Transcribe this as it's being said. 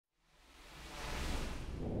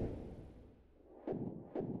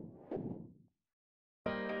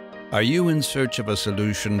Are you in search of a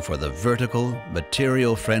solution for the vertical,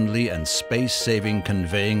 material-friendly and space-saving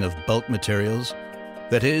conveying of bulk materials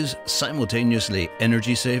that is simultaneously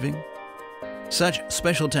energy-saving? Such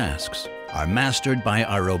special tasks are mastered by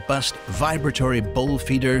our robust vibratory bowl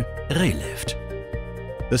feeder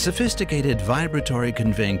RHElift. The sophisticated vibratory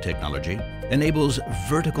conveying technology enables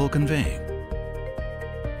vertical conveying.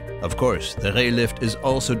 Of course, the RHElift is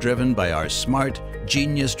also driven by our smart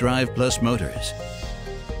Genius Drive Plus motors,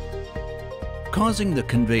 causing the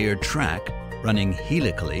conveyor track running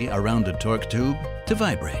helically around a torque tube to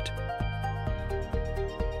vibrate.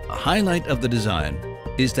 A highlight of the design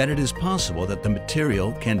is that it is possible that the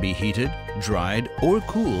material can be heated, dried, or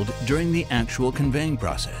cooled during the actual conveying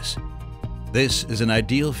process. This is an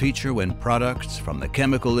ideal feature when products from the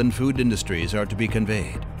chemical and food industries are to be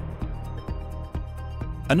conveyed.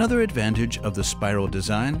 Another advantage of the spiral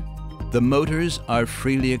design, the motors are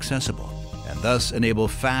freely accessible and thus enable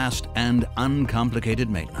fast and uncomplicated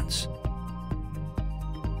maintenance.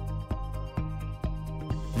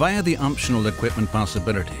 Via the optional equipment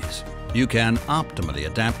possibilities, you can optimally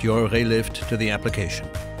adapt your RHElift to the application.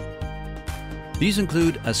 These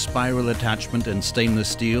include a spiral attachment in stainless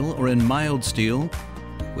steel or in mild steel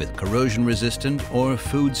with corrosion-resistant or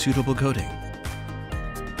food-suitable coating,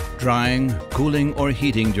 drying, cooling, or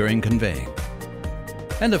heating during conveying.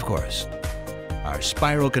 And of course, our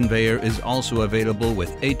spiral conveyor is also available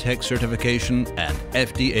with ATEX certification and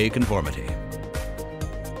FDA conformity.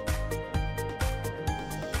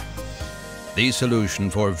 The solution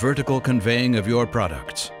for vertical conveying of your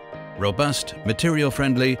products. Robust,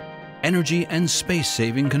 material-friendly, energy and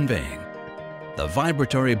space-saving conveying. The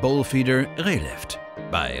vibratory bowl feeder RHElift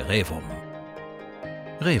by RHEWUM.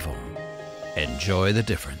 RHEWUM. Enjoy the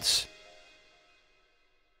difference.